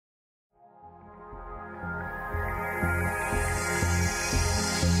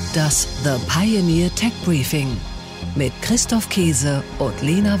Das The Pioneer Tech Briefing mit Christoph Käse und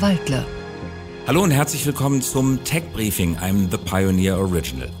Lena Waldle. Hallo und herzlich willkommen zum Tech Briefing, einem The Pioneer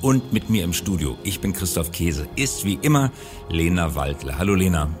Original. Und mit mir im Studio, ich bin Christoph Käse, ist wie immer Lena Waldle. Hallo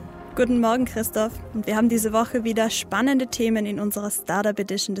Lena. Guten Morgen Christoph. Und wir haben diese Woche wieder spannende Themen in unserer Startup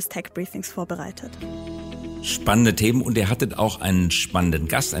Edition des Tech Briefings vorbereitet. Spannende Themen und ihr hattet auch einen spannenden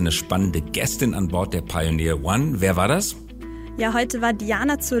Gast, eine spannende Gästin an Bord der Pioneer One. Wer war das? Ja, heute war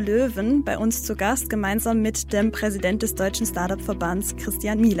Diana zur Löwen bei uns zu Gast, gemeinsam mit dem Präsident des Deutschen Startup-Verbands,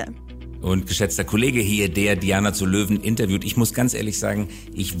 Christian Miele. Und geschätzter Kollege hier, der Diana zur Löwen interviewt. Ich muss ganz ehrlich sagen,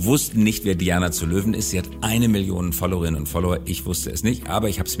 ich wusste nicht, wer Diana zur Löwen ist. Sie hat 1 Million Followerinnen und Follower. Ich wusste es nicht, aber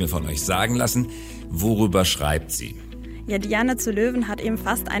ich habe es mir von euch sagen lassen. Worüber schreibt sie? Ja, Diana zur Löwen hat eben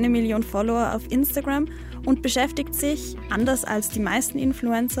fast 1 Million Follower auf Instagram und beschäftigt sich, anders als die meisten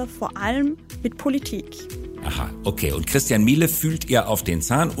Influencer, vor allem mit Politik. Aha, okay. Und Christian Miele fühlt ihr auf den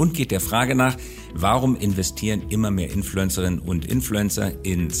Zahn und geht der Frage nach, warum investieren immer mehr Influencerinnen und Influencer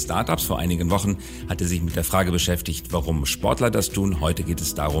in Startups? Vor einigen Wochen hat er sich mit der Frage beschäftigt, warum Sportler das tun. Heute geht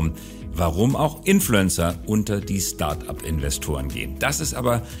es darum, warum auch Influencer unter die Startup-Investoren gehen. Das ist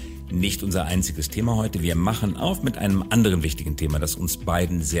aber nicht unser einziges Thema heute. Wir machen auf mit einem anderen wichtigen Thema, das uns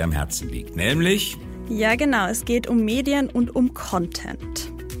beiden sehr am Herzen liegt, nämlich... Ja, genau. Es geht um Medien und um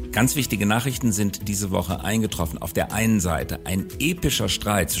Content. Ganz wichtige Nachrichten sind diese Woche eingetroffen. Auf der einen Seite ein epischer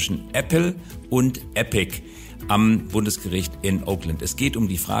Streit zwischen Apple und Epic am Bundesgericht in Oakland. Es geht um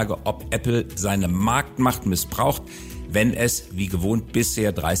die Frage, ob Apple seine Marktmacht missbraucht, wenn es, wie gewohnt,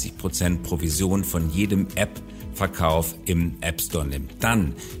 bisher 30% Provision von jedem App-Verkauf im App Store nimmt.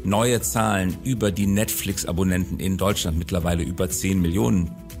 Dann neue Zahlen über die Netflix-Abonnenten in Deutschland, mittlerweile über 10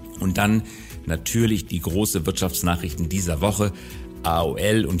 Millionen. Und dann natürlich die große Wirtschaftsnachrichten dieser Woche.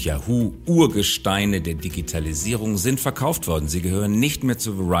 AOL und Yahoo, Urgesteine der Digitalisierung, sind verkauft worden. Sie gehören nicht mehr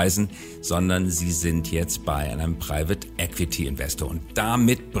zu Verizon, sondern sie sind jetzt bei einem Private Equity Investor. Und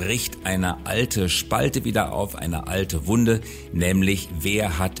damit bricht eine alte Spalte wieder auf, eine alte Wunde, nämlich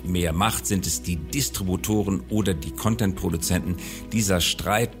wer hat mehr Macht? Sind es die Distributoren oder die Content-Produzenten? Dieser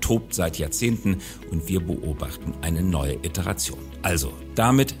Streit tobt seit Jahrzehnten und wir beobachten eine neue Iteration. Also,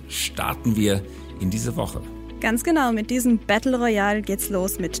 damit starten wir in diese Woche. Ganz genau, mit diesem Battle Royale geht's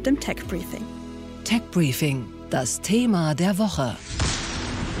los mit dem Tech Briefing. Tech Briefing, das Thema der Woche.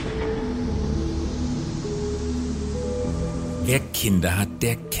 Wer Kinder hat,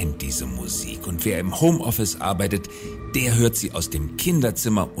 der kennt diese Musik. Und wer im Homeoffice arbeitet, der hört sie aus dem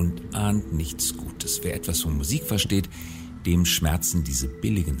Kinderzimmer und ahnt nichts Gutes. Wer etwas von Musik versteht, dem schmerzen diese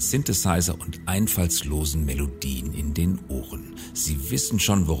billigen Synthesizer und einfallslosen Melodien in den Ohren. Sie wissen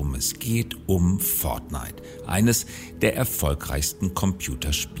schon, worum es geht, um Fortnite. Eines der erfolgreichsten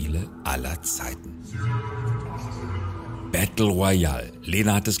Computerspiele aller Zeiten. Battle Royale.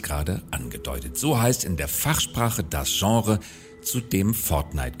 Lena hat es gerade angedeutet. So heißt in der Fachsprache das Genre, zu dem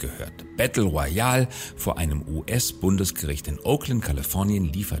Fortnite gehört. Battle Royale. Vor einem US-Bundesgericht in Oakland,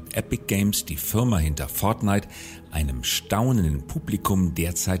 Kalifornien, liefert Epic Games, die Firma hinter Fortnite, einem staunenden Publikum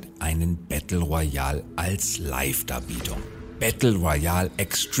derzeit einen Battle Royale als Live-Darbietung. Battle Royale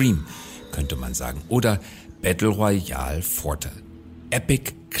Extreme, könnte man sagen. Oder Battle Royale Forte.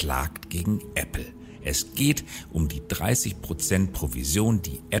 Epic klagt gegen Apple. Es geht um die 30% Provision,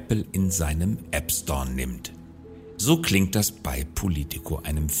 die Apple in seinem App Store nimmt. So klingt das bei Politico,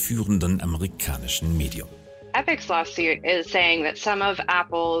 einem führenden amerikanischen Medium. Epic's lawsuit is saying that some of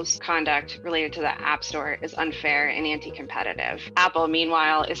Apple's conduct related to the App Store is unfair and anti-competitive. Apple,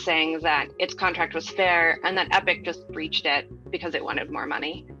 meanwhile, is saying that its contract was fair and that Epic just breached it because it wanted more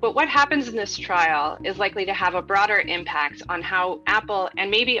money. But what happens in this trial is likely to have a broader impact on how Apple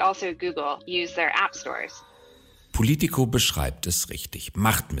and maybe also Google use their App Stores. Politico beschreibt es richtig.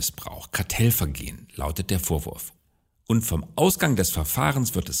 Machtmissbrauch, Kartellvergehen lautet der Vorwurf. Und vom Ausgang des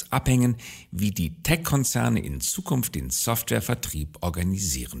Verfahrens wird es abhängen, wie die Tech-Konzerne in Zukunft den Softwarevertrieb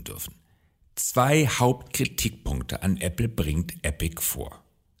organisieren dürfen. 2 Hauptkritikpunkte an Apple bringt Epic vor.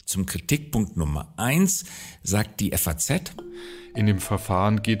 Zum Kritikpunkt Nummer 1 sagt die FAZ: In dem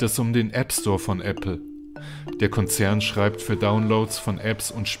Verfahren geht es um den App Store von Apple. Der Konzern schreibt für Downloads von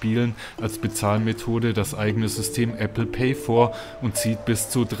Apps und Spielen als Bezahlmethode das eigene System Apple Pay vor und zieht bis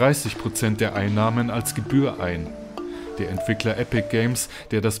zu 30% der Einnahmen als Gebühr ein. Der Entwickler Epic Games,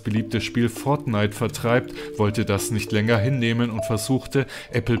 der das beliebte Spiel Fortnite vertreibt, wollte das nicht länger hinnehmen und versuchte,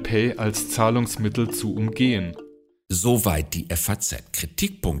 Apple Pay als Zahlungsmittel zu umgehen. Soweit die FAZ.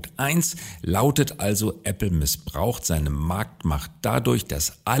 Kritikpunkt 1 lautet also, Apple missbraucht seine Marktmacht dadurch,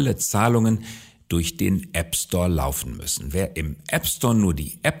 dass alle Zahlungen durch den App Store laufen müssen. Wer im App Store nur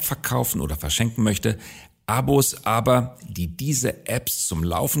die App verkaufen oder verschenken möchte, Abos aber, die diese Apps zum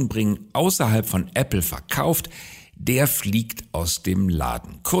Laufen bringen, außerhalb von Apple verkauft, der fliegt aus dem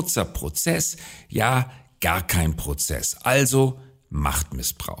Laden. Kurzer Prozess, ja, gar kein Prozess, also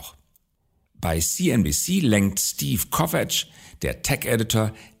Machtmissbrauch. Bei CNBC lenkt Steve Kovacs, der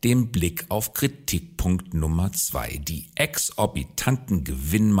Tech-Editor, den Blick auf Kritikpunkt Nummer 2, die exorbitanten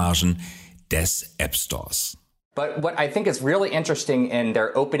Gewinnmargen des App Stores. But what I think is really interesting in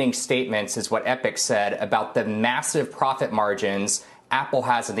their opening statements is what Epic said about the massive profit margins Apple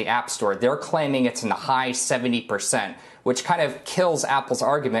has in the App Store. They're claiming it's in the high 70%, which kind of kills Apple's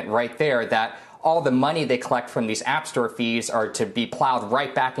argument right there that all the money they collect from these App Store fees are to be plowed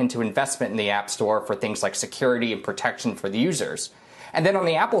right back into investment in the App Store for things like security and protection for the users. And then on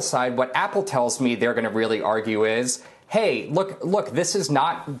the Apple side, what Apple tells me they're going to really argue is, hey, look, this is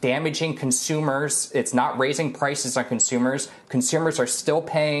not damaging consumers. It's not raising prices on consumers. Consumers are still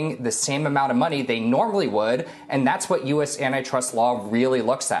paying the same amount of money they normally would, and that's what U.S. antitrust law really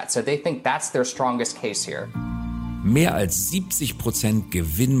looks at. So they think that's their strongest case here. Mehr als 70%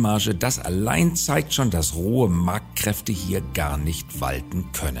 Gewinnmarge, das allein zeigt schon, dass rohe Marktkräfte hier gar nicht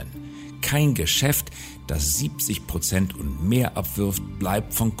walten können. Kein Geschäft, das 70% und mehr abwirft,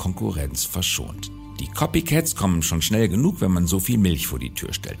 bleibt von Konkurrenz verschont. Die Copycats kommen schon schnell genug, wenn man so viel Milch vor die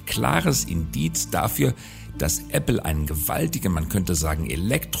Tür stellt. Klares Indiz dafür, dass Apple einen gewaltigen, man könnte sagen,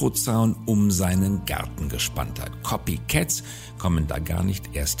 Elektrozaun um seinen Garten gespannt hat. Copycats kommen da gar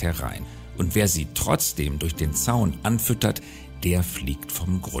nicht erst herein. Und wer sie trotzdem durch den Zaun anfüttert, der fliegt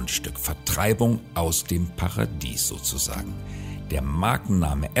vom Grundstück. Vertreibung aus dem Paradies sozusagen. Der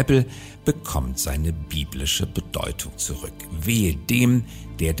Markenname Apple bekommt seine biblische Bedeutung zurück. Wehe dem,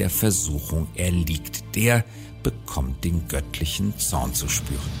 der der Versuchung erliegt, der bekommt den göttlichen Zorn zu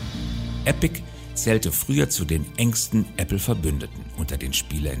spüren. Epic zählte früher zu den engsten Apple-Verbündeten unter den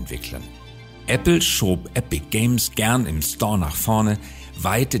Spieleentwicklern. Apple schob Epic Games gern im Store nach vorne,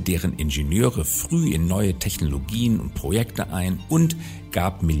 weihte deren Ingenieure früh in neue Technologien und Projekte ein und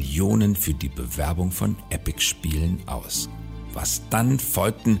gab Millionen für die Bewerbung von Epic-Spielen aus. Was dann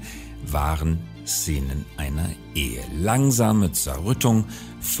folgten, waren Szenen einer Ehe. Langsame Zerrüttung,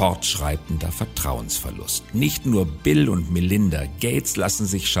 fortschreitender Vertrauensverlust. Nicht nur Bill und Melinda Gates lassen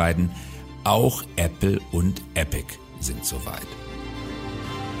sich scheiden, auch Apple und Epic sind soweit.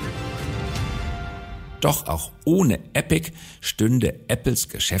 Doch auch ohne Epic stünde Apples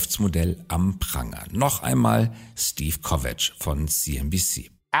Geschäftsmodell am Pranger. Noch einmal Steve Kovacs von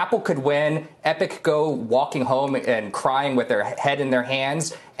CNBC. Apple could win, Epic go walking home and crying with their head in their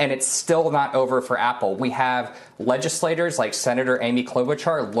hands, and it's still not over for Apple. We have legislators like Senator Amy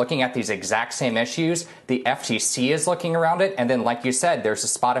Klobuchar looking at these exact same issues. The FTC is looking around it, and then, like you said, there's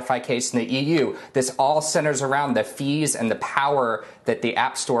a Spotify case in the EU. This all centers around the fees and the power that the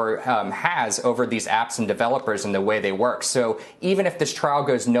App Store has over these apps and developers and the way they work. So even if this trial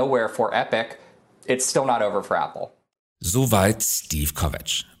goes nowhere for Epic, it's still not over for Apple. Soweit Steve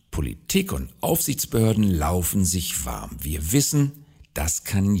Kovacs. Politik und Aufsichtsbehörden laufen sich warm. Wir wissen, das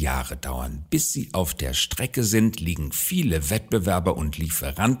kann Jahre dauern. Bis sie auf der Strecke sind, liegen viele Wettbewerber und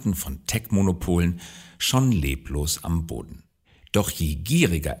Lieferanten von Tech-Monopolen schon leblos am Boden. Doch je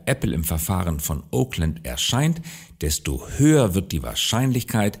gieriger Apple im Verfahren von Oakland erscheint, desto höher wird die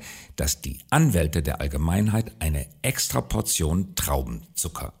Wahrscheinlichkeit, dass die Anwälte der Allgemeinheit eine extra Portion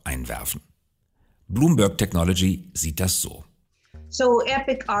Traubenzucker einwerfen. Bloomberg Technology sieht das so. So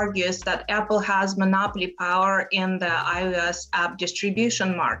Epic argues that Apple has monopoly power in the iOS app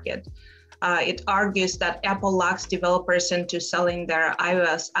distribution market. It argues that Apple locks developers into selling their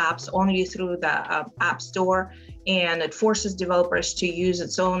iOS apps only through the App Store, and it forces developers to use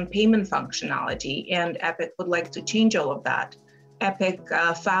its own payment functionality, and Epic would like to change all of that. Epic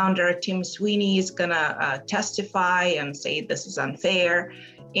founder Tim Sweeney is gonna testify and say this is unfair.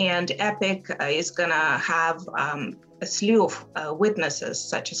 And Epic is going to have a slew of witnesses,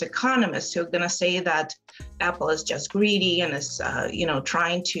 such as economists, who are going to say that Apple is just greedy and is,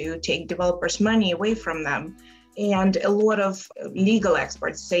 trying to take developers' money away from them. And a lot of legal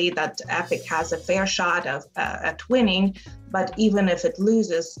experts say that Epic has a fair shot at winning, but even if it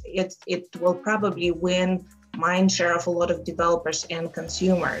loses, it will probably win mindshare of a lot of developers and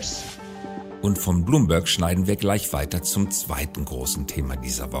consumers. Und von Bloomberg schneiden wir gleich weiter zum zweiten großen Thema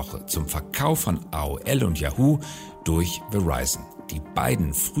dieser Woche, zum Verkauf von AOL und Yahoo durch Verizon. Die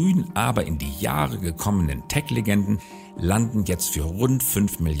beiden frühen, aber in die Jahre gekommenen Tech-Legenden landen jetzt für rund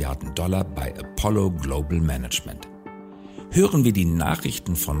 $5 Milliarden bei Apollo Global Management. Hören wir die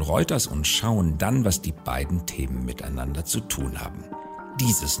Nachrichten von Reuters und schauen dann, was die beiden Themen miteinander zu tun haben.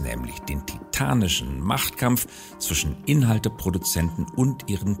 Dieses nämlich, den titanischen Machtkampf zwischen Inhalteproduzenten und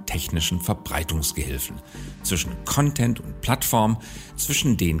ihren technischen Verbreitungsgehilfen, zwischen Content und Plattform,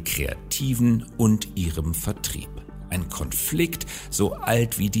 zwischen den Kreativen und ihrem Vertrieb. Ein Konflikt so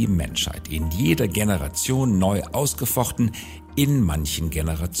alt wie die Menschheit, in jeder Generation neu ausgefochten, in manchen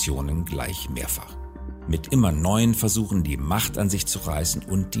Generationen gleich mehrfach. Mit immer neuen Versuchen, die Macht an sich zu reißen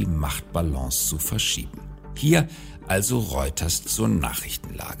und die Machtbalance zu verschieben. Hier also Reuters zur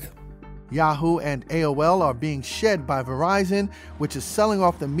Nachrichtenlage. Yahoo and AOL are being shed by Verizon, which is selling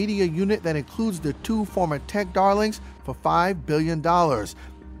off the media unit that includes the two former tech darlings for $5 billion.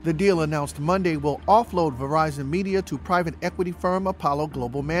 The deal announced Monday will offload Verizon Media to private equity firm Apollo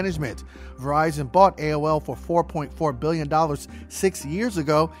Global Management. Verizon bought AOL for $4.4 billion 6 years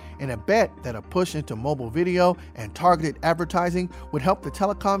ago in a bet that a push into mobile video and targeted advertising would help the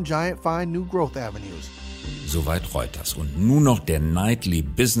telecom giant find new growth avenues. Soweit Reuters. Und nun noch der Nightly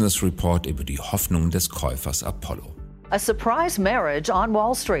Business Report über die Hoffnungen des Käufers Apollo. A surprise marriage on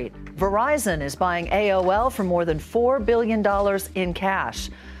Wall Street. Verizon is buying AOL for more than $4 billion in cash.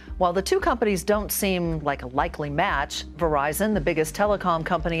 While the two companies don't seem like a likely match, Verizon, the biggest telecom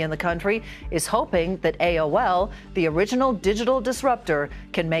company in the country, is hoping that AOL, the original digital disruptor,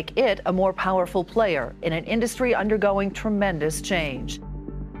 can make it a more powerful player in an industry undergoing tremendous change.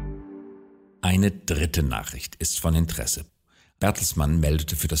 Eine dritte Nachricht ist von Interesse. Bertelsmann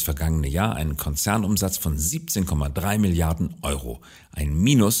meldete für das vergangene Jahr einen Konzernumsatz von 17,3 Milliarden Euro, ein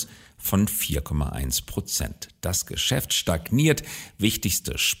Minus von 4,1%. Das Geschäft stagniert.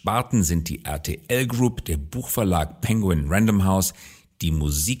 Wichtigste Sparten sind die RTL Group, der Buchverlag Penguin Random House, die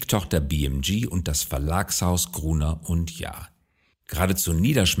Musiktochter BMG und das Verlagshaus Gruner & Jahr. Geradezu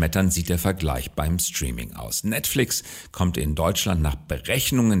niederschmetternd sieht der Vergleich beim Streaming aus. Netflix kommt in Deutschland nach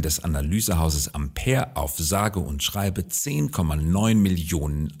Berechnungen des Analysehauses Ampere auf sage und schreibe 10,9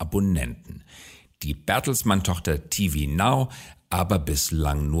 Millionen Abonnenten. Die Bertelsmann-Tochter TV Now aber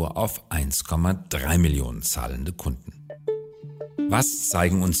bislang nur auf 1,3 Millionen zahlende Kunden. Was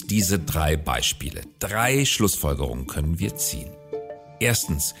zeigen uns diese 3 Beispiele? 3 Schlussfolgerungen können wir ziehen.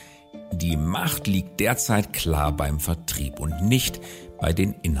 Erstens, die Macht liegt derzeit klar beim Vertrieb und nicht bei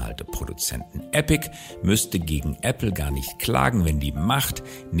den Inhalteproduzenten. Epic müsste gegen Apple gar nicht klagen, wenn die Macht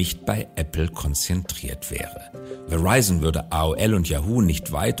nicht bei Apple konzentriert wäre. Verizon würde AOL und Yahoo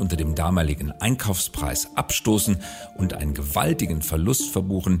nicht weit unter dem damaligen Einkaufspreis abstoßen und einen gewaltigen Verlust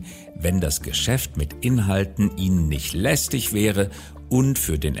verbuchen, wenn das Geschäft mit Inhalten ihnen nicht lästig wäre und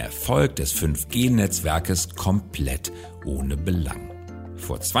für den Erfolg des 5G-Netzwerkes komplett ohne Belang.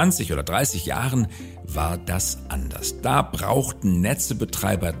 Vor 20 oder 30 Jahren war das anders. Da brauchten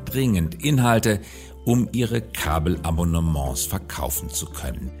Netzebetreiber dringend Inhalte, um ihre Kabelabonnements verkaufen zu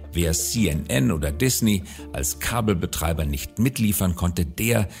können. Wer CNN oder Disney als Kabelbetreiber nicht mitliefern konnte,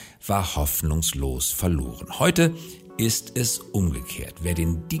 der war hoffnungslos verloren. Heute ist es umgekehrt. Wer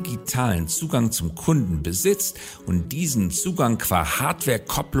den digitalen Zugang zum Kunden besitzt und diesen Zugang qua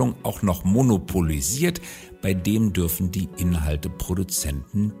Hardware-Kopplung auch noch monopolisiert, bei dem dürfen die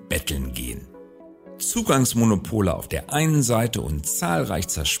Inhalteproduzenten betteln gehen. Zugangsmonopole auf der einen Seite und zahlreich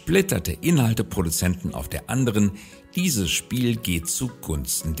zersplitterte Inhalteproduzenten auf der anderen. Dieses Spiel geht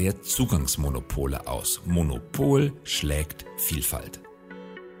zugunsten der Zugangsmonopole aus. Monopol schlägt Vielfalt.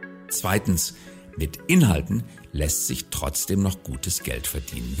 Zweitens, mit Inhalten lässt sich trotzdem noch gutes Geld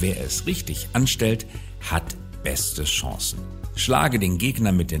verdienen. Wer es richtig anstellt, hat beste Chancen. Schlage den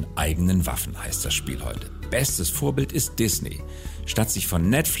Gegner mit den eigenen Waffen, heißt das Spiel heute. Bestes Vorbild ist Disney. Statt sich von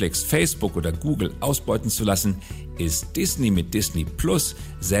Netflix, Facebook oder Google ausbeuten zu lassen, ist Disney mit Disney Plus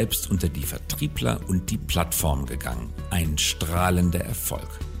selbst unter die Vertriebler und die Plattform gegangen. Ein strahlender Erfolg.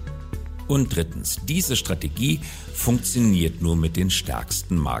 Und drittens, diese Strategie funktioniert nur mit den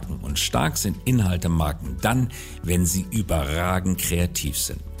stärksten Marken. Und stark sind Inhaltemarken dann, wenn sie überragend kreativ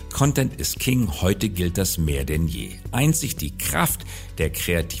sind. Content is King, heute gilt das mehr denn je. Einzig die Kraft der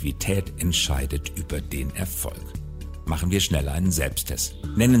Kreativität entscheidet über den Erfolg. Machen wir schnell einen Selbsttest.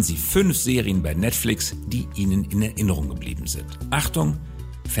 Nennen Sie 5 Serien bei Netflix, die Ihnen in Erinnerung geblieben sind. Achtung,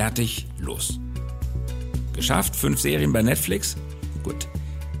 fertig, los. Geschafft? 5 Serien bei Netflix? Gut.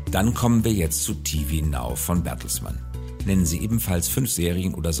 Dann kommen wir jetzt zu TV Now von Bertelsmann. Nennen Sie ebenfalls 5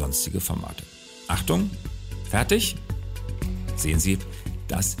 Serien oder sonstige Formate. Achtung, fertig? Sehen Sie,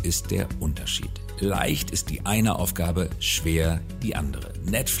 das ist der Unterschied. Leicht ist die eine Aufgabe, schwer die andere.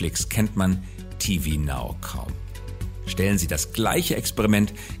 Netflix kennt man, TV Now kaum. Stellen Sie das gleiche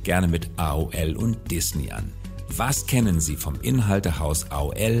Experiment gerne mit AOL und Disney an. Was kennen Sie vom Inhaltehaus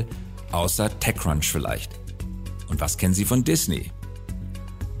AOL, außer TechCrunch vielleicht? Und was kennen Sie von Disney?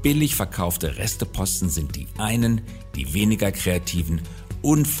 Billig verkaufte Resteposten sind die einen, die weniger kreativen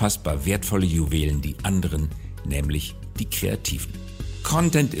unfassbar wertvolle Juwelen die anderen, nämlich die Kreativen.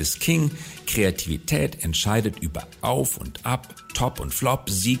 Content ist King, Kreativität entscheidet über Auf und Ab, Top und Flop,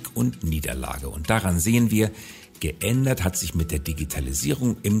 Sieg und Niederlage. Und daran sehen wir, geändert hat sich mit der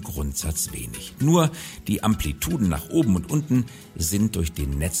Digitalisierung im Grundsatz wenig. Nur die Amplituden nach oben und unten sind durch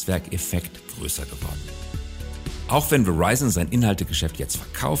den Netzwerkeffekt größer geworden. Auch wenn Verizon sein Inhaltegeschäft jetzt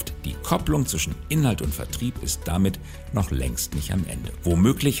verkauft, die Kopplung zwischen Inhalt und Vertrieb ist damit noch längst nicht am Ende.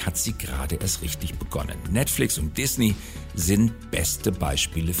 Womöglich hat sie gerade erst richtig begonnen. Netflix und Disney sind beste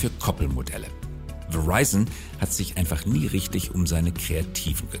Beispiele für Koppelmodelle. Verizon hat sich einfach nie richtig um seine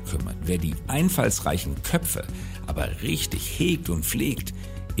Kreativen gekümmert. Wer die einfallsreichen Köpfe aber richtig hegt und pflegt,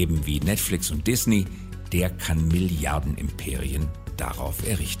 eben wie Netflix und Disney, der kann Milliardenimperien darauf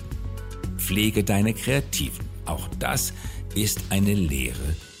errichten. Pflege deine Kreativen. Auch das ist eine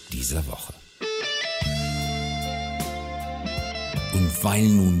Lehre dieser Woche. Und weil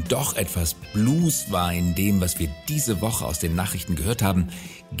nun doch etwas Blues war in dem, was wir diese Woche aus den Nachrichten gehört haben,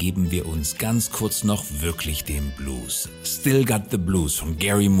 geben wir uns ganz kurz noch wirklich dem Blues. Still Got the Blues von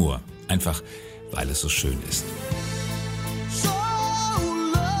Gary Moore. Einfach, weil es so schön ist.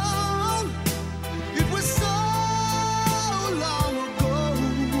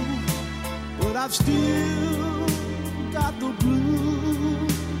 I've still got the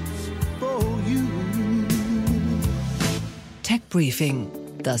blues for you. Tech Briefing,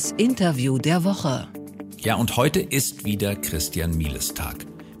 das Interview der Woche. Ja, und heute ist wieder Christian Mieles Tag.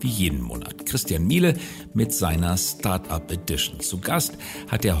 Wie jeden Monat. Christian Miele mit seiner Startup Edition. Zu Gast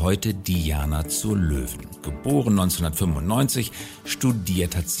hat er heute Diana zur Löwen. Geboren 1995,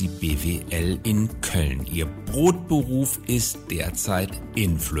 studiert hat sie BWL in Köln. Ihr Brotberuf ist derzeit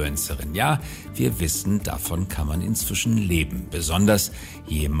Influencerin. Ja, wir wissen, davon kann man inzwischen leben. Besonders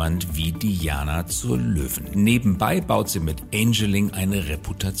jemand wie Diana zur Löwen. Nebenbei baut sie mit Angeling eine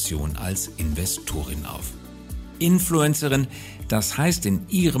Reputation als Investorin auf. Influencerin, das heißt in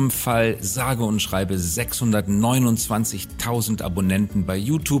ihrem Fall sage und schreibe 629.000 Abonnenten bei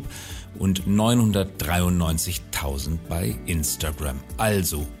YouTube und 993.000 bei Instagram.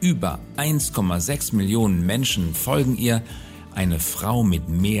 Also über 1,6 Millionen Menschen folgen ihr, eine Frau mit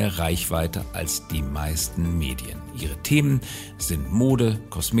mehr Reichweite als die meisten Medien. Ihre Themen sind Mode,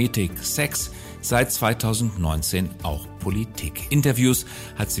 Kosmetik, Sex, seit 2019 auch Politik. Interviews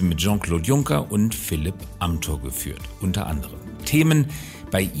hat sie mit Jean-Claude Juncker und Philipp Amthor geführt, unter anderem. Themen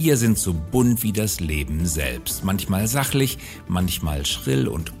bei ihr sind so bunt wie das Leben selbst. Manchmal sachlich, manchmal schrill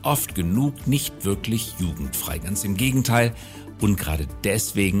und oft genug nicht wirklich jugendfrei. Ganz im Gegenteil. Und gerade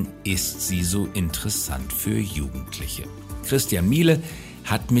deswegen ist sie so interessant für Jugendliche. Christian Miele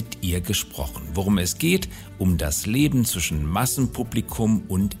hat mit ihr gesprochen. Worum es geht? Um das Leben zwischen Massenpublikum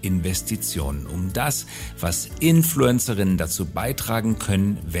und Investitionen. Um das, was Influencerinnen dazu beitragen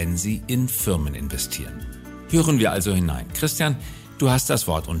können, wenn sie in Firmen investieren. Hören wir also hinein. Christian, du hast das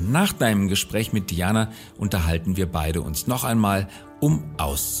Wort. Und nach deinem Gespräch mit Diana unterhalten wir beide uns noch einmal, um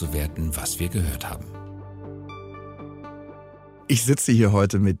auszuwerten, was wir gehört haben. Ich sitze hier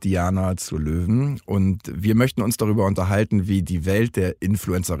heute mit Diana zur Löwen und wir möchten uns darüber unterhalten, wie die Welt der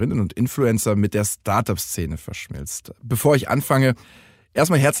Influencerinnen und Influencer mit der Startup-Szene verschmilzt. Bevor ich anfange,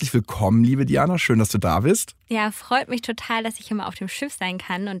 erstmal herzlich willkommen, liebe Diana. Schön, dass du da bist. Ja, freut mich total, dass ich immer auf dem Schiff sein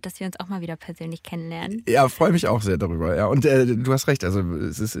kann und dass wir uns auch mal wieder persönlich kennenlernen. Ja, freue mich auch sehr darüber. Ja. Und du hast recht, also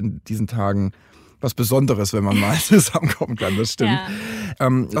es ist in diesen Tagen was Besonderes, wenn man mal zusammenkommen kann, das stimmt. Ja.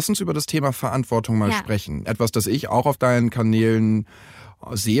 Lass uns über das Thema Verantwortung mal sprechen. Etwas, das ich auch auf deinen Kanälen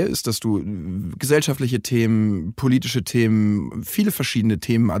sehe, ist, dass du gesellschaftliche Themen, politische Themen, viele verschiedene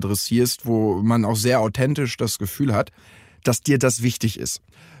Themen adressierst, wo man auch sehr authentisch das Gefühl hat, dass dir das wichtig ist.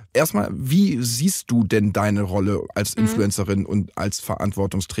 Erstmal, wie siehst du denn deine Rolle als Influencerin und als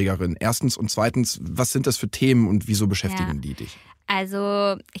Verantwortungsträgerin? Erstens und zweitens, was sind das für Themen und wieso beschäftigen die dich?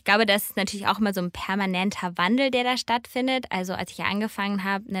 Also ich glaube, das ist natürlich auch immer so ein permanenter Wandel, der da stattfindet. Also als ich ja angefangen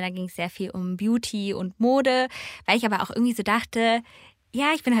habe, da ging es sehr viel um Beauty und Mode, weil ich aber auch irgendwie so dachte,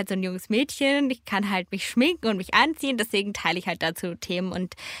 ja, ich bin halt so ein junges Mädchen, ich kann halt mich schminken und mich anziehen, deswegen teile ich halt dazu Themen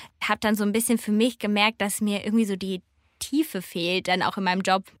und habe dann so ein bisschen für mich gemerkt, dass mir irgendwie so die Tiefe fehlt, dann auch in meinem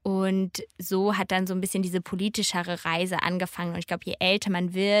Job. Und so hat dann so ein bisschen diese politischere Reise angefangen. Und ich glaube, je älter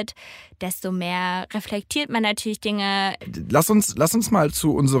man wird, desto mehr reflektiert man natürlich Dinge. Lass uns mal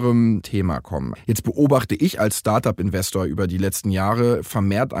zu unserem Thema kommen. Jetzt beobachte ich als Startup-Investor über die letzten Jahre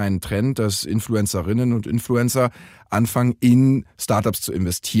vermehrt einen Trend, dass Influencerinnen und Influencer anfangen, in Startups zu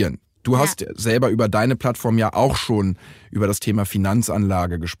investieren. Du hast selber über deine Plattform ja auch schon über das Thema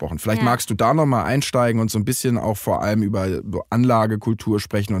Finanzanlage gesprochen. Vielleicht magst du da nochmal einsteigen und so ein bisschen auch vor allem über Anlagekultur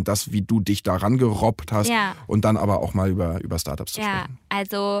sprechen und das, wie du dich daran gerobbt hast und dann aber auch mal über Startups zu sprechen.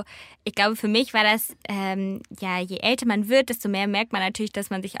 Also ich glaube, für mich war das, je älter man wird, desto mehr merkt man natürlich, dass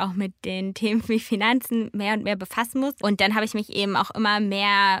man sich auch mit den Themen wie Finanzen mehr und mehr befassen muss. Und dann habe ich mich eben auch immer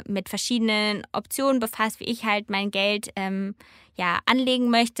mehr mit verschiedenen Optionen befasst, wie ich halt mein Geld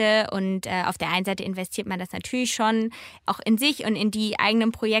anlegen möchte. Und auf der einen Seite investiert man das natürlich schon auch in sich und in die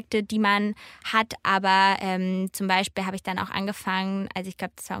eigenen Projekte, die man hat. Aber zum Beispiel habe ich dann auch angefangen, also ich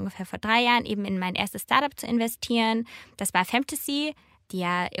glaube, das war ungefähr vor 3 Jahren, eben in mein erstes Startup zu investieren. Das war Fantasy, die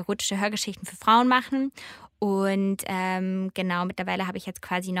ja erotische Hörgeschichten für Frauen machen. Und mittlerweile habe ich jetzt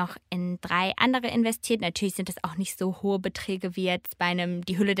quasi noch in 3 andere investiert. Natürlich sind das auch nicht so hohe Beträge wie jetzt bei einem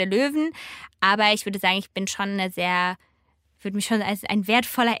Die Hülle der Löwen. Aber ich würde sagen, ich bin schon würde mich schon als ein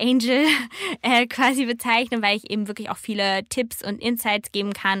wertvoller Angel quasi bezeichnen, weil ich eben wirklich auch viele Tipps und Insights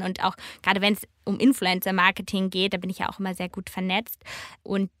geben kann und auch gerade wenn es um Influencer-Marketing geht, da bin ich ja auch immer sehr gut vernetzt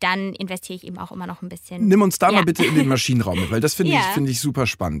und dann investiere ich eben auch immer noch ein bisschen. Nimm uns da mal bitte in den Maschinenraum mit, weil das finde ich super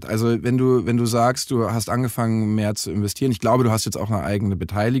spannend. Also wenn du sagst, du hast angefangen mehr zu investieren, ich glaube, du hast jetzt auch eine eigene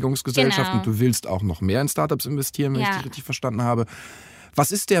Beteiligungsgesellschaft und du willst auch noch mehr in Startups investieren, wenn ich dich richtig verstanden habe.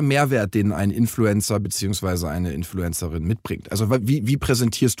 Was ist der Mehrwert, den ein Influencer bzw. eine Influencerin mitbringt? Also wie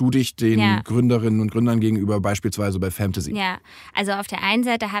präsentierst du dich den Gründerinnen und Gründern gegenüber, beispielsweise bei Fantasy? Ja, also auf der einen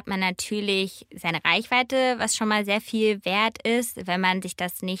Seite hat man natürlich seine Reichweite, was schon mal sehr viel wert ist, wenn man sich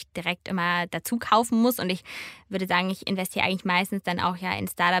das nicht direkt immer dazu kaufen muss. Und ich würde sagen, ich investiere eigentlich meistens dann auch in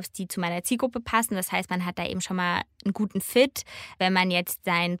Startups, die zu meiner Zielgruppe passen. Das heißt, man hat da eben schon mal einen guten Fit, wenn man jetzt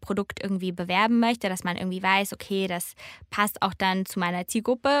sein Produkt irgendwie bewerben möchte, dass man irgendwie weiß, okay, das passt auch dann zu meiner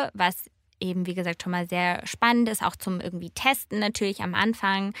Zielgruppe, was eben, wie gesagt, schon mal sehr spannend ist, auch zum irgendwie Testen natürlich am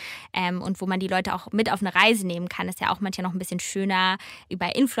Anfang und wo man die Leute auch mit auf eine Reise nehmen kann. Ist ja auch manchmal noch ein bisschen schöner,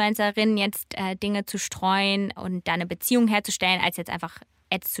 über Influencerinnen jetzt Dinge zu streuen und da eine Beziehung herzustellen, als jetzt einfach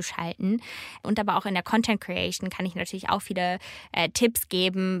Ads zu schalten. Und aber auch in der Content Creation kann ich natürlich auch viele Tipps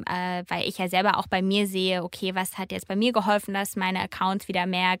geben, weil ich ja selber auch bei mir sehe, okay, was hat jetzt bei mir geholfen, dass meine Accounts wieder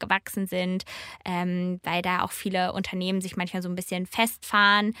mehr gewachsen sind, weil da auch viele Unternehmen sich manchmal so ein bisschen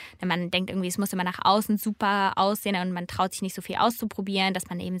festfahren. Wenn man denkt irgendwie, es muss immer nach außen super aussehen und man traut sich nicht so viel auszuprobieren, dass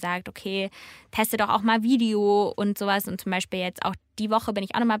man eben sagt, okay, teste doch auch mal Video und sowas. Und zum Beispiel jetzt auch die Woche bin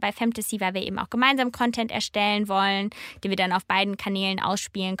ich auch nochmal bei Fantasy, weil wir eben auch gemeinsam Content erstellen wollen, den wir dann auf beiden Kanälen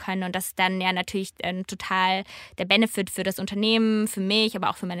ausspielen können. Und das ist dann ja natürlich total der Benefit für das Unternehmen, für mich, aber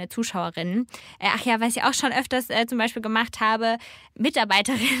auch für meine Zuschauerinnen. Was ich auch schon öfters zum Beispiel gemacht habe,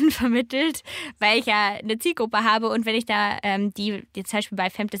 Mitarbeiterinnen vermittelt, weil ich ja eine Zielgruppe habe und wenn ich da die zum Beispiel bei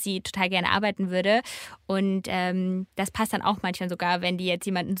Fantasy total gerne arbeiten würde. Und das passt dann auch manchmal sogar, wenn die jetzt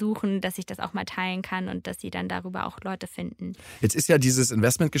jemanden suchen, dass ich das auch mal teilen kann und dass sie dann darüber auch Leute finden. Jetzt ist ja dieses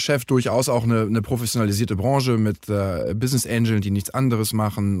Investmentgeschäft durchaus auch eine professionalisierte Branche mit Business Angeln, die nichts anderes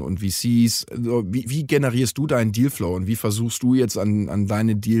machen und VCs. Wie generierst du deinen Dealflow und wie versuchst du jetzt an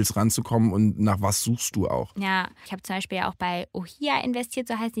deine Deals ranzukommen und nach was suchst du auch? Ja, ich habe zum Beispiel auch bei Ohia investiert,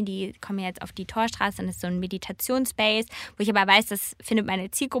 so heißen die kommen jetzt auf die Torstraße und das ist so ein Meditationsspace, wo ich aber weiß, das findet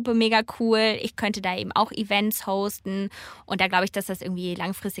meine Zielgruppe mega cool. Ich könnte da eben auch Events hosten und da glaube ich, dass das irgendwie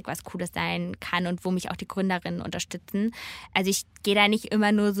langfristig was Cooles sein kann und wo mich auch die Gründerinnen unterstützen. Also ich gehe da nicht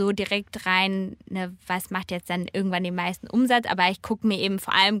immer nur so direkt rein, ne, was macht jetzt dann irgendwann den meisten Umsatz, aber ich gucke mir eben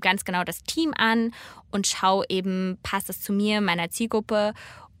vor allem ganz genau das Team an und schaue eben, passt es zu mir, meiner Zielgruppe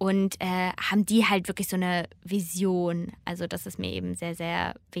und haben die halt wirklich so eine Vision. Also das ist mir eben sehr,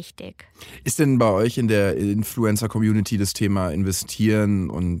 sehr wichtig. Ist denn bei euch in der Influencer-Community das Thema Investieren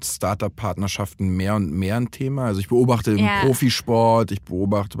und Startup-Partnerschaften mehr und mehr ein Thema? Also ich beobachte im Profisport, ich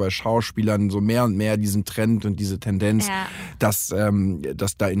beobachte bei Schauspielern so mehr und mehr diesen Trend und diese Tendenz, dass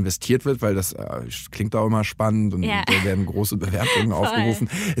da investiert wird, weil das klingt auch immer spannend und da werden große Bewertungen aufgerufen.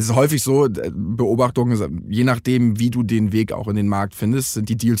 Es ist häufig so, Beobachtungen, je nachdem, wie du den Weg auch in den Markt findest, sind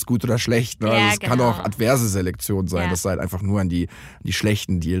die Deals gut oder schlecht. Ne? Also es kann auch adverse Selektion sein, dass du halt einfach nur an die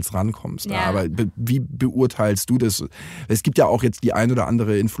schlechten Deals rankommst. Ne? Aber wie beurteilst du das? Es gibt ja auch jetzt die ein oder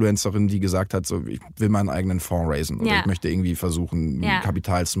andere Influencerin, die gesagt hat, so, ich will meinen eigenen Fonds raisen oder ich möchte irgendwie versuchen,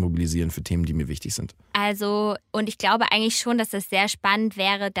 Kapital zu mobilisieren für Themen, die mir wichtig sind. Also, und ich glaube eigentlich schon, dass es sehr spannend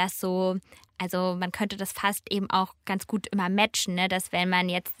wäre, dass also man könnte das fast eben auch ganz gut immer matchen, ne? Dass wenn man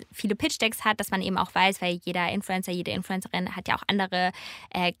jetzt viele Pitch-Decks hat, dass man eben auch weiß, weil jeder Influencer, jede Influencerin hat ja auch andere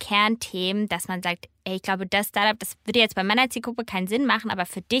Kernthemen, dass man sagt, ich glaube, das Startup, das würde jetzt bei meiner Zielgruppe keinen Sinn machen, aber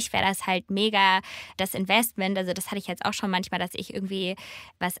für dich wäre das halt mega das Investment. Also das hatte ich jetzt auch schon manchmal, dass ich irgendwie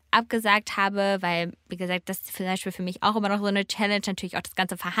was abgesagt habe, weil, wie gesagt, das ist zum Beispiel für mich auch immer noch so eine Challenge, natürlich auch das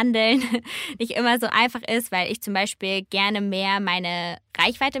ganze Verhandeln nicht immer so einfach ist, weil ich zum Beispiel gerne mehr meine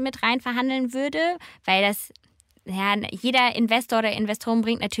Reichweite mit rein verhandeln würde, weil das, ja, jeder Investor oder Investorin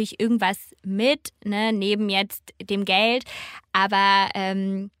bringt natürlich irgendwas mit, ne, neben jetzt dem Geld, aber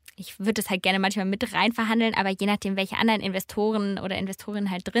ich würde das halt gerne manchmal mit rein verhandeln, aber je nachdem, welche anderen Investoren oder Investorinnen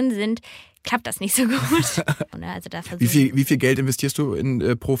halt drin sind, klappt das nicht so gut. Also da wie viel Geld investierst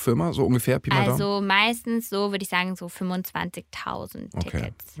du pro Firma, so ungefähr? Pi mal Daumen? Also meistens so, würde ich sagen, so 25.000 Tickets.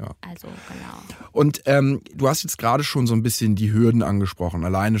 Okay, ja. Also genau. Und du hast jetzt gerade schon so ein bisschen die Hürden angesprochen,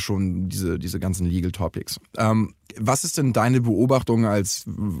 alleine schon diese ganzen Legal Topics. Was ist denn deine Beobachtung als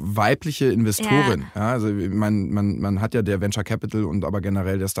weibliche Investorin? Ja, also man hat ja der Venture Capital und aber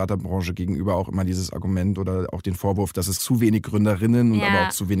generell der Startup-Branche gegenüber auch immer dieses Argument oder auch den Vorwurf, dass es zu wenig Gründerinnen und aber auch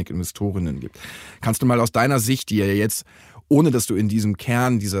zu wenig Investorinnen gibt. Kannst du mal aus deiner Sicht, die ja jetzt, ohne dass du in diesem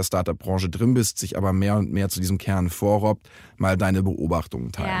Kern dieser Startup-Branche drin bist, sich aber mehr und mehr zu diesem Kern vorrobbt, mal deine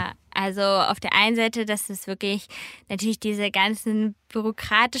Beobachtungen teilen? Ja, also auf der einen Seite, dass es wirklich natürlich diese ganzen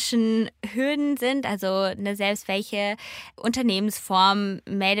bürokratischen Hürden sind, also selbst welche Unternehmensform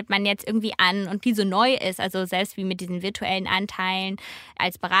meldet man jetzt irgendwie an und die so neu ist, also selbst wie mit diesen virtuellen Anteilen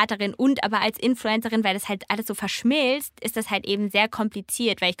als Beraterin und aber als Influencerin, weil das halt alles so verschmilzt, ist das halt eben sehr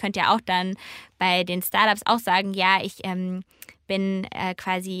kompliziert, weil ich könnte ja auch dann bei den Startups auch sagen, ja, ich bin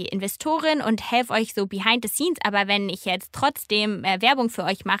quasi Investorin und helfe euch so behind the scenes, aber wenn ich jetzt trotzdem Werbung für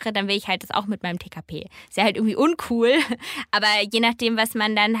euch mache, dann will ich halt das auch mit meinem TKP. Ist ja halt irgendwie uncool, aber je nachdem, was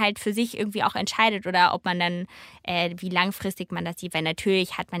man dann halt für sich irgendwie auch entscheidet oder ob man dann, wie langfristig man das sieht, weil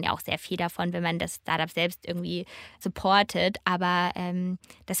natürlich hat man ja auch sehr viel davon, wenn man das Startup selbst irgendwie supportet, aber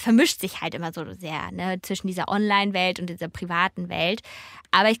das vermischt sich halt immer so sehr, ne, zwischen dieser Online-Welt und dieser privaten Welt.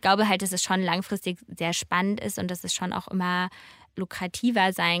 Aber ich glaube halt, dass es schon langfristig sehr spannend ist und dass es schon auch immer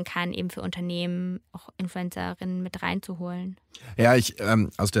lukrativer sein kann, eben für Unternehmen auch Influencerinnen mit reinzuholen. Ja,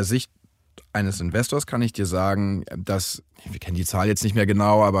 aus der Sicht eines Investors kann ich dir sagen, dass, wir kennen die Zahl jetzt nicht mehr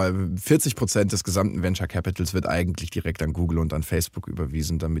genau, aber 40% des gesamten Venture Capitals wird eigentlich direkt an Google und an Facebook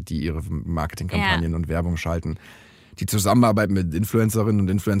überwiesen, damit die ihre Marketingkampagnen und Werbung schalten. Die Zusammenarbeit mit Influencerinnen und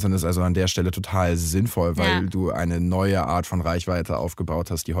Influencern ist also an der Stelle total sinnvoll, weil du eine neue Art von Reichweite aufgebaut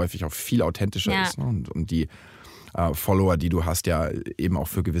hast, die häufig auch viel authentischer ist, ne? Und die Follower, die du hast, ja eben auch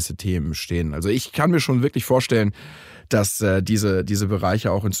für gewisse Themen stehen. Also ich kann mir schon wirklich vorstellen, dass diese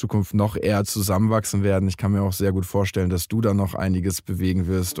Bereiche auch in Zukunft noch eher zusammenwachsen werden. Ich kann mir auch sehr gut vorstellen, dass du da noch einiges bewegen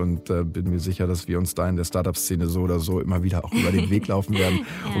wirst und bin mir sicher, dass wir uns da in der Startup-Szene so oder so immer wieder auch über den Weg laufen werden.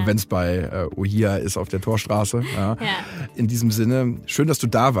 Und wenn es bei OHIA ist auf der Torstraße. Ja. In diesem Sinne, schön, dass du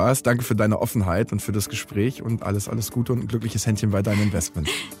da warst. Danke für deine Offenheit und für das Gespräch und alles Gute und ein glückliches Händchen bei deinem Investment.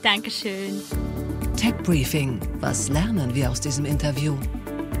 Dankeschön. Tech Briefing. Was lernen wir aus diesem Interview?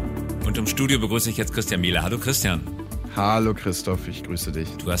 Und im Studio begrüße ich jetzt Christian Mieler. Hallo Christian. Hallo Christoph, ich grüße dich.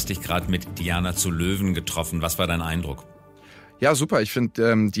 Du hast dich gerade mit Diana zu Löwen getroffen. Was war dein Eindruck? Ja, super. Ich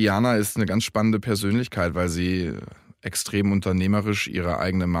finde, Diana ist eine ganz spannende Persönlichkeit, weil sie extrem unternehmerisch ihre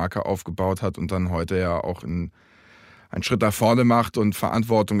eigene Marke aufgebaut hat und dann heute ja auch einen Schritt nach vorne macht und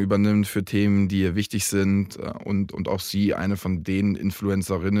Verantwortung übernimmt für Themen, die ihr wichtig sind. Und auch sie eine von den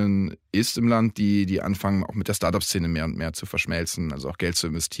Influencerinnen ist im Land, die anfangen, auch mit der Startup-Szene mehr und mehr zu verschmelzen, also auch Geld zu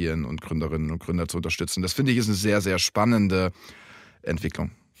investieren und Gründerinnen und Gründer zu unterstützen. Das finde ich ist eine sehr, sehr spannende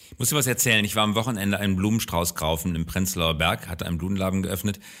Entwicklung. Ich muss dir was erzählen. Ich war am Wochenende einen Blumenstrauß kaufen im Prenzlauer Berg, hatte einen Blumenladen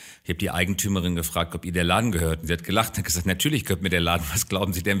geöffnet. Ich habe die Eigentümerin gefragt, ob ihr der Laden gehört. Und sie hat gelacht und hat gesagt, natürlich gehört mir der Laden. Was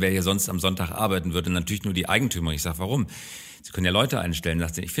glauben Sie denn, wer hier sonst am Sonntag arbeiten würde? Natürlich nur die Eigentümerin. Ich sage, warum? Sie können ja Leute einstellen. Ich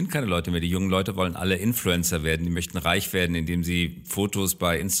dachte, ich finde keine Leute mehr. Die jungen Leute wollen alle Influencer werden. Die möchten reich werden, indem sie Fotos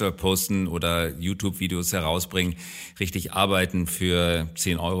bei Insta posten oder YouTube-Videos herausbringen. Richtig arbeiten für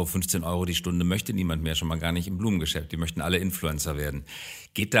 10 Euro, 15 Euro die Stunde möchte niemand mehr, schon mal gar nicht im Blumengeschäft. Die möchten alle Influencer werden.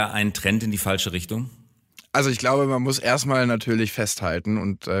 Geht da ein Trend in die falsche Richtung? Also ich glaube, man muss erstmal natürlich festhalten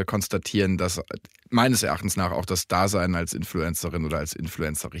und konstatieren, dass meines Erachtens nach auch das Dasein als Influencerin oder als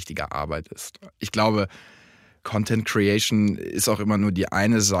Influencer richtige Arbeit ist. Ich glaube, Content Creation ist auch immer nur die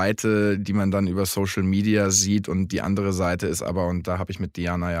eine Seite, die man dann über Social Media sieht und die andere Seite ist aber, und da habe ich mit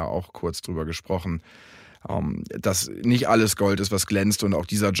Diana ja auch kurz drüber gesprochen, dass nicht alles Gold ist, was glänzt und auch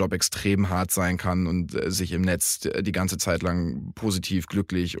dieser Job extrem hart sein kann und sich im Netz die ganze Zeit lang positiv,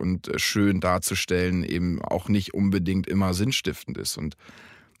 glücklich und schön darzustellen eben auch nicht unbedingt immer sinnstiftend ist. Und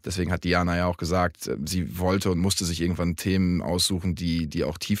Deswegen hat Diana ja auch gesagt, sie wollte und musste sich irgendwann Themen aussuchen, die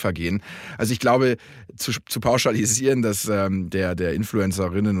auch tiefer gehen. Also ich glaube, zu pauschalisieren, dass der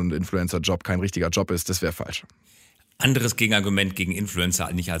Influencerinnen und Influencer-Job kein richtiger Job ist, das wäre falsch. Anderes Gegenargument gegen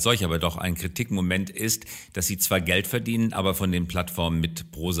Influencer, nicht als solch, aber doch ein Kritikmoment ist, dass sie zwar Geld verdienen, aber von den Plattformen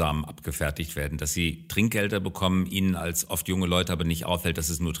mit Brosamen abgefertigt werden, dass sie Trinkgelder bekommen, ihnen als oft junge Leute aber nicht auffällt, dass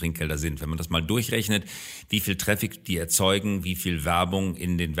es nur Trinkgelder sind. Wenn man das mal durchrechnet, wie viel Traffic die erzeugen, wie viel Werbung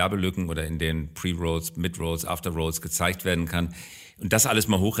in den Werbelücken oder in den Pre-Rolls, Mid-Rolls, After-Rolls gezeigt werden kann, und das alles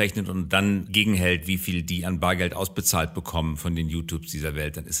mal hochrechnet und dann gegenhält, wie viel die an Bargeld ausbezahlt bekommen von den YouTubes dieser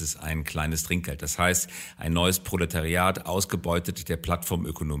Welt, dann ist es ein kleines Trinkgeld. Das heißt, ein neues Proletariat, ausgebeutet der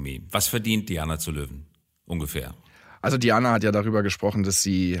Plattformökonomie. Was verdient Diana zu Löwen? Ungefähr. Also Diana hat ja darüber gesprochen, dass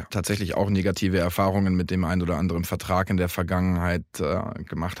sie tatsächlich auch negative Erfahrungen mit dem einen oder anderen Vertrag in der Vergangenheit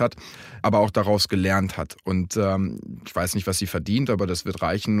gemacht hat, aber auch daraus gelernt hat. Und ich weiß nicht, was sie verdient, aber das wird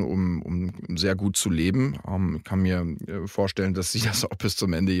reichen, um sehr gut zu leben. Ich kann mir vorstellen, dass sie das auch bis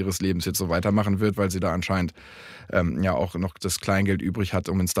zum Ende ihres Lebens jetzt so weitermachen wird, weil sie da anscheinend ja auch noch das Kleingeld übrig hat,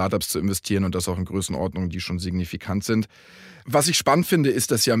 um in Startups zu investieren und das auch in Größenordnungen, die schon signifikant sind. Was ich spannend finde,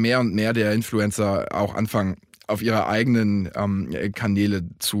 ist, dass ja mehr und mehr der Influencer auch anfangen, auf ihre eigenen Kanäle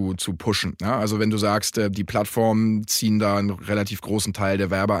zu pushen. Ja, also wenn du sagst, die Plattformen ziehen da einen relativ großen Teil der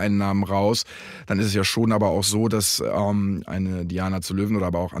Werbeeinnahmen raus, dann ist es ja schon aber auch so, dass eine Diana zu Löwen oder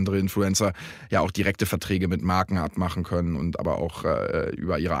aber auch andere Influencer ja auch direkte Verträge mit Marken abmachen können und aber auch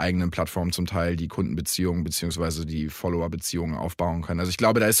über ihre eigenen Plattformen zum Teil die Kundenbeziehungen bzw. die Follower-Beziehungen aufbauen können. Also ich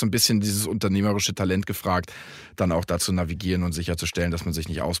glaube, da ist so ein bisschen dieses unternehmerische Talent gefragt, dann auch da zu navigieren und sicherzustellen, dass man sich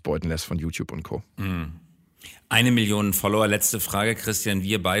nicht ausbeuten lässt von YouTube und Co. 1 Million Follower, letzte Frage, Christian,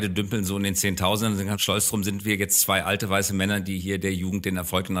 wir beide dümpeln so in den Zehntausenden, sind ganz stolz drum, sind wir jetzt 2 alte weiße Männer, die hier der Jugend den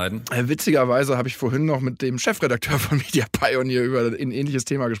Erfolg neiden? Witzigerweise habe ich vorhin noch mit dem Chefredakteur von Media Pioneer über ein ähnliches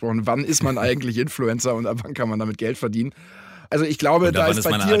Thema gesprochen. Wann ist man eigentlich Influencer und ab wann kann man damit Geld verdienen? Also ich glaube, da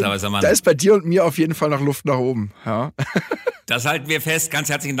ist bei dir und mir auf jeden Fall noch Luft nach oben. Ja. Das halten wir fest. Ganz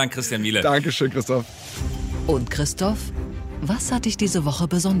herzlichen Dank, Christian Miele. Dankeschön, Christoph. Und Christoph, was hat dich diese Woche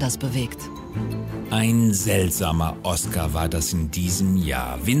besonders bewegt? Ein seltsamer Oscar war das in diesem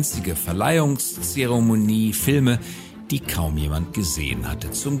Jahr. Winzige Verleihungszeremonie, Filme, die kaum jemand gesehen hatte.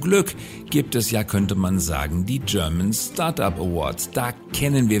 Zum Glück gibt es ja, könnte man sagen, die German Startup Awards. Da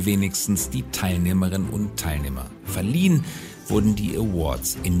kennen wir wenigstens die Teilnehmerinnen und Teilnehmer. Verliehen wurden die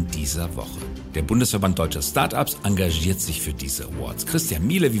Awards in dieser Woche. Der Bundesverband Deutscher Startups engagiert sich für diese Awards. Christian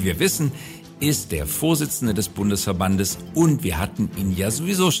Miele, wie wir wissen, ist der Vorsitzende des Bundesverbandes und wir hatten ihn ja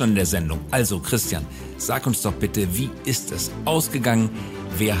sowieso schon in der Sendung. Also Christian, sag uns doch bitte, wie ist es ausgegangen?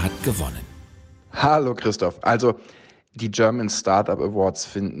 Wer hat gewonnen? Hallo Christoph. Also die German Startup Awards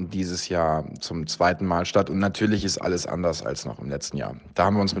finden dieses Jahr zum 2. Mal statt und natürlich ist alles anders als noch im letzten Jahr. Da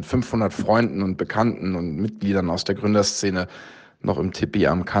haben wir uns mit 500 Freunden und Bekannten und Mitgliedern aus der Gründerszene noch im Tippi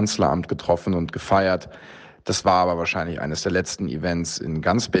am Kanzleramt getroffen und gefeiert. Das war aber wahrscheinlich eines der letzten Events in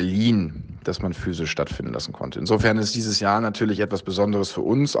ganz Berlin, das man physisch stattfinden lassen konnte. Insofern ist dieses Jahr natürlich etwas Besonderes für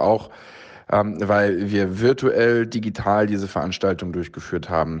uns, auch weil wir virtuell, digital diese Veranstaltung durchgeführt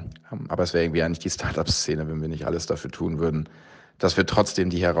haben. Aber es wäre irgendwie eigentlich die Startup-Szene, wenn wir nicht alles dafür tun würden, dass wir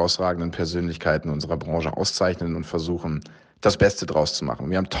trotzdem die herausragenden Persönlichkeiten unserer Branche auszeichnen und versuchen, das Beste draus zu machen.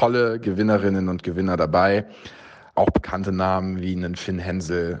 Wir haben tolle Gewinnerinnen und Gewinner dabei, auch bekannte Namen wie einen Finn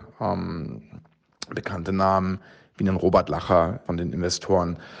Hensel, bekannte Namen wie einen Robert Lacher von den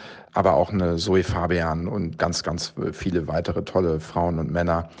Investoren, aber auch eine Zoe Fabian und ganz, ganz viele weitere tolle Frauen und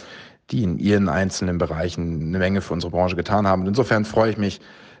Männer, die in ihren einzelnen Bereichen eine Menge für unsere Branche getan haben. Und insofern freue ich mich,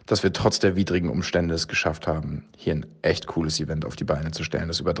 dass wir trotz der widrigen Umstände es geschafft haben, hier ein echt cooles Event auf die Beine zu stellen,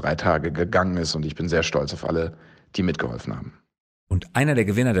 das über 3 Tage gegangen ist. Und ich bin sehr stolz auf alle, die mitgeholfen haben. Und einer der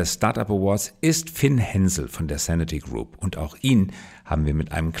Gewinner des Startup Awards ist Finn Hensel von der Sanity Group. Und auch ihn haben wir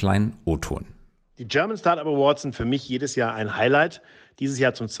mit einem kleinen O-Ton. Die German Startup Awards sind für mich jedes Jahr ein Highlight. Dieses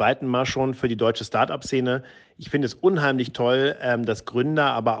Jahr zum 2. Mal schon für die deutsche Startup-Szene. Ich finde es unheimlich toll, dass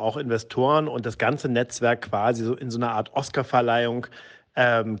Gründer, aber auch Investoren und das ganze Netzwerk quasi so in so einer Art Oscar-Verleihung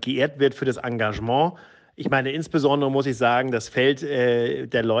geehrt wird für das Engagement. Ich meine, insbesondere muss ich sagen, das Feld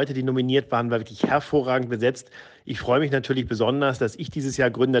der Leute, die nominiert waren, war wirklich hervorragend besetzt. Ich freue mich natürlich besonders, dass ich dieses Jahr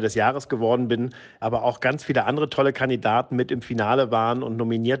Gründer des Jahres geworden bin, aber auch ganz viele andere tolle Kandidaten mit im Finale waren und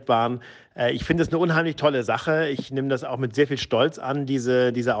nominiert waren. Ich finde es eine unheimlich tolle Sache. Ich nehme das auch mit sehr viel Stolz an,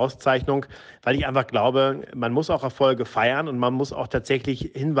 diese Auszeichnung, weil ich einfach glaube, man muss auch Erfolge feiern und man muss auch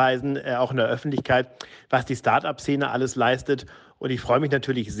tatsächlich hinweisen, auch in der Öffentlichkeit, was die Start-up-Szene alles leistet. Und ich freue mich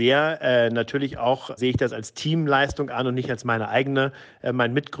natürlich sehr. Natürlich auch sehe ich das als Teamleistung an und nicht als meine eigene.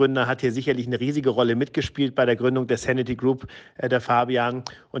 Mein Mitgründer hat hier sicherlich eine riesige Rolle mitgespielt bei der Gründung der Sanity Group, der Fabian.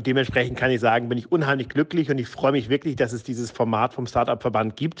 Und dementsprechend kann ich sagen, bin ich unheimlich glücklich und ich freue mich wirklich, dass es dieses Format vom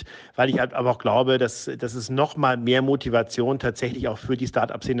Startup-Verband gibt, weil ich halt aber auch glaube, dass es noch mal mehr Motivation tatsächlich auch für die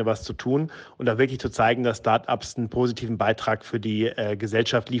Startup-Szene was zu tun und da wirklich zu zeigen, dass Startups einen positiven Beitrag für die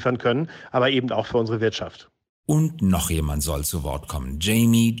Gesellschaft liefern können, aber eben auch für unsere Wirtschaft. Und noch jemand soll zu Wort kommen.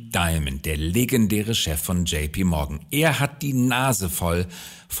 Jamie Dimon, der legendäre Chef von JP Morgan. Er hat die Nase voll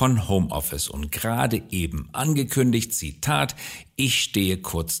von Homeoffice und gerade eben angekündigt, Zitat, ich stehe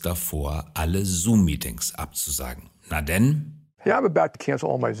kurz davor, alle Zoom-Meetings abzusagen. Na denn? Yeah, I'm about to cancel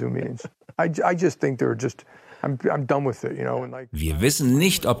all my Zoom meetings. I just think they're just... I'm done with it, you know. Wir wissen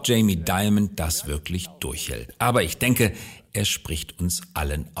nicht, ob Jamie Dimon das wirklich durchhält. Aber ich denke, er spricht uns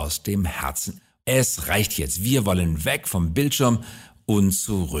allen aus dem Herzen. Es reicht jetzt. Wir wollen weg vom Bildschirm und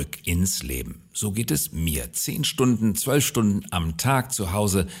zurück ins Leben. So geht es mir. 10 Stunden, 12 Stunden am Tag zu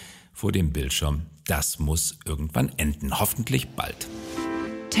Hause vor dem Bildschirm. Das muss irgendwann enden. Hoffentlich bald.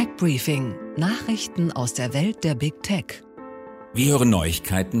 Tech Briefing. Nachrichten aus der Welt der Big Tech. Wir hören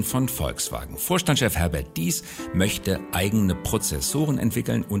Neuigkeiten von Volkswagen. Vorstandschef Herbert Diess möchte eigene Prozessoren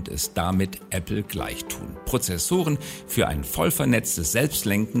entwickeln und es damit Apple gleich tun. Prozessoren für ein voll vernetztes,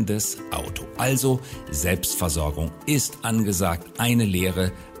 selbstlenkendes Auto. Also Selbstversorgung ist angesagt, eine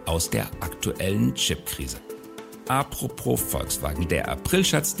Lehre aus der aktuellen Chipkrise. Apropos Volkswagen, der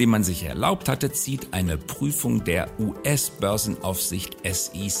Aprilscherz, den man sich erlaubt hatte, zieht eine Prüfung der US-Börsenaufsicht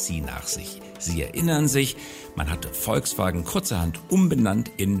SEC nach sich. Sie erinnern sich, man hatte Volkswagen kurzerhand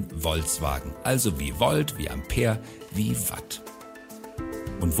umbenannt in Volkswagen. Also wie Volt, wie Ampere, wie Watt.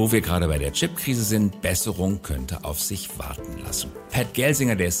 Und wo wir gerade bei der Chipkrise sind, Besserung könnte auf sich warten lassen. Pat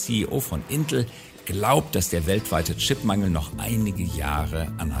Gelsinger, der CEO von Intel, glaubt, dass der weltweite Chipmangel noch einige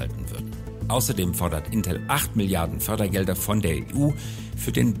Jahre anhalten wird. Außerdem fordert Intel 8 Milliarden Fördergelder von der EU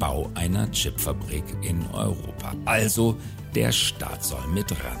für den Bau einer Chipfabrik in Europa. Also der Staat soll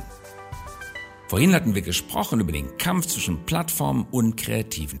mit ran. Vorhin hatten wir gesprochen über den Kampf zwischen Plattformen und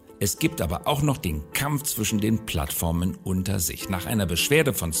Kreativen. Es gibt aber auch noch den Kampf zwischen den Plattformen unter sich. Nach einer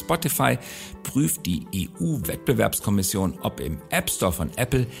Beschwerde von Spotify prüft die EU-Wettbewerbskommission, ob im App Store von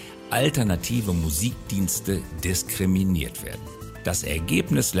Apple alternative Musikdienste diskriminiert werden. Das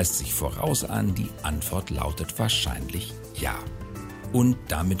Ergebnis lässt sich vorausahnen, die Antwort lautet wahrscheinlich ja. Und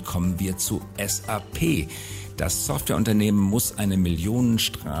damit kommen wir zu SAP. Das Softwareunternehmen muss eine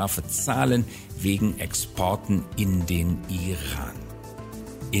Millionenstrafe zahlen wegen Exporten in den Iran.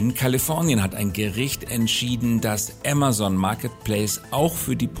 In Kalifornien hat ein Gericht entschieden, dass Amazon Marketplace auch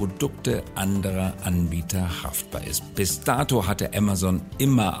für die Produkte anderer Anbieter haftbar ist. Bis dato hatte Amazon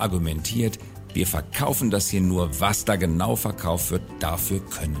immer argumentiert, wir verkaufen das hier nur, was da genau verkauft wird, dafür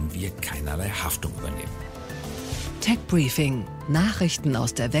können wir keinerlei Haftung übernehmen. Tech Briefing. Nachrichten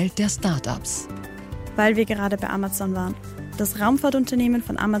aus der Welt der Startups. Weil wir gerade bei Amazon waren. Das Raumfahrtunternehmen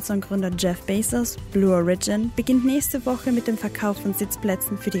von Amazon-Gründer Jeff Bezos, Blue Origin, beginnt nächste Woche mit dem Verkauf von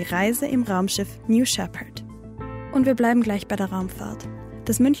Sitzplätzen für die Reise im Raumschiff New Shepard. Und wir bleiben gleich bei der Raumfahrt.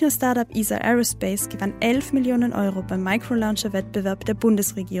 Das Münchner Startup ESA Aerospace gewann 11 Millionen Euro beim Microlauncher-Wettbewerb der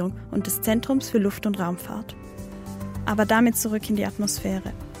Bundesregierung und des Zentrums für Luft- und Raumfahrt. Aber damit zurück in die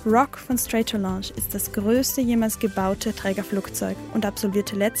Atmosphäre. Rock von Stratolaunch ist das größte jemals gebaute Trägerflugzeug und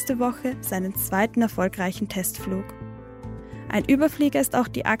absolvierte letzte Woche seinen zweiten erfolgreichen Testflug. Ein Überflieger ist auch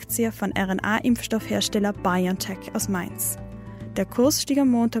die Aktie von RNA-Impfstoffhersteller BioNTech aus Mainz. Der Kurs stieg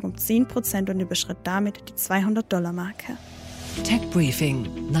am Montag um 10% und überschritt damit die $200-Marke. Tech Briefing.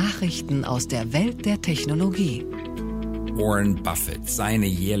 Nachrichten aus der Welt der Technologie. Warren Buffett, seine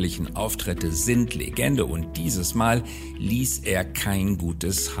jährlichen Auftritte sind Legende und dieses Mal ließ er kein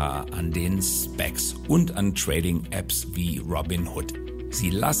gutes Haar an den Specs und an Trading-Apps wie Robinhood. Sie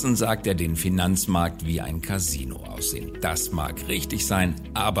lassen, sagt er, den Finanzmarkt wie ein Casino aussehen. Das mag richtig sein,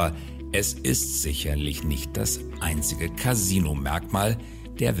 aber es ist sicherlich nicht das einzige Casino-Merkmal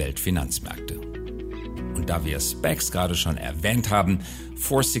der Weltfinanzmärkte. Und da wir Specs gerade schon erwähnt haben,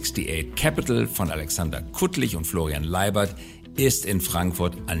 468 Capital von Alexander Kuttlich und Florian Leibert ist in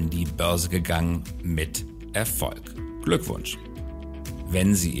Frankfurt an die Börse gegangen mit Erfolg. Glückwunsch!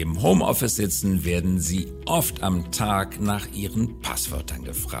 Wenn Sie im Homeoffice sitzen, werden Sie oft am Tag nach Ihren Passwörtern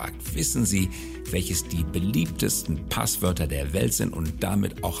gefragt. Wissen Sie, welches die beliebtesten Passwörter der Welt sind und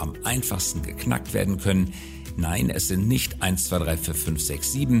damit auch am einfachsten geknackt werden können? Nein, es sind nicht 1, 2, 3, 4, 5,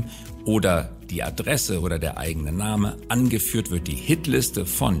 6, 7 oder die Adresse oder der eigene Name. Angeführt wird die Hitliste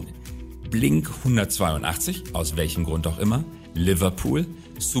von Blink 182, aus welchem Grund auch immer, Liverpool,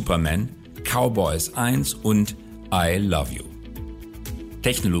 Superman, Cowboys 1 und I Love You.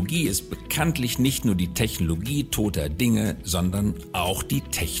 Technologie ist bekanntlich nicht nur die Technologie toter Dinge, sondern auch die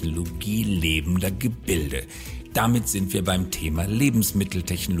Technologie lebender Gebilde. Damit sind wir beim Thema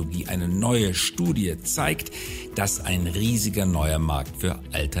Lebensmitteltechnologie. Eine neue Studie zeigt, dass ein riesiger neuer Markt für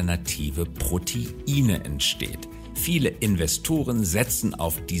alternative Proteine entsteht. Viele Investoren setzen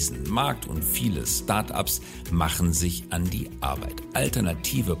auf diesen Markt und viele Start-ups machen sich an die Arbeit.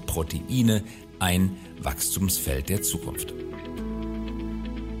 Alternative Proteine, ein Wachstumsfeld der Zukunft.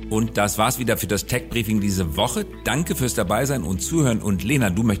 Und das war's wieder für das Tech-Briefing diese Woche. Danke fürs Dabeisein und Zuhören. Und Lena,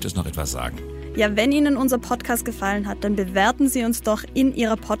 du möchtest noch etwas sagen. Ja, wenn Ihnen unser Podcast gefallen hat, dann bewerten Sie uns doch in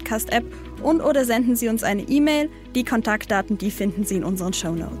Ihrer Podcast-App und/oder senden Sie uns eine E-Mail. Die Kontaktdaten, die finden Sie in unseren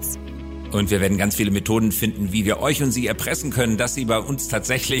Shownotes. Und wir werden ganz viele Methoden finden, wie wir euch und Sie erpressen können, dass Sie bei uns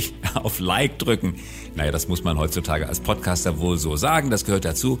tatsächlich auf Like drücken. Naja, das muss man heutzutage als Podcaster wohl so sagen, das gehört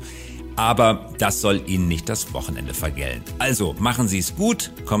dazu. Aber das soll Ihnen nicht das Wochenende vergällen. Also machen Sie es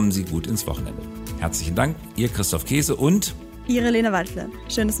gut, kommen Sie gut ins Wochenende. Herzlichen Dank, Ihr Christoph Käse und Ihre Lena Waldle.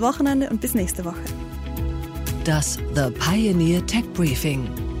 Schönes Wochenende und bis nächste Woche. Das The Pioneer Tech Briefing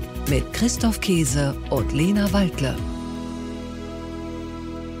mit Christoph Käse und Lena Waldle.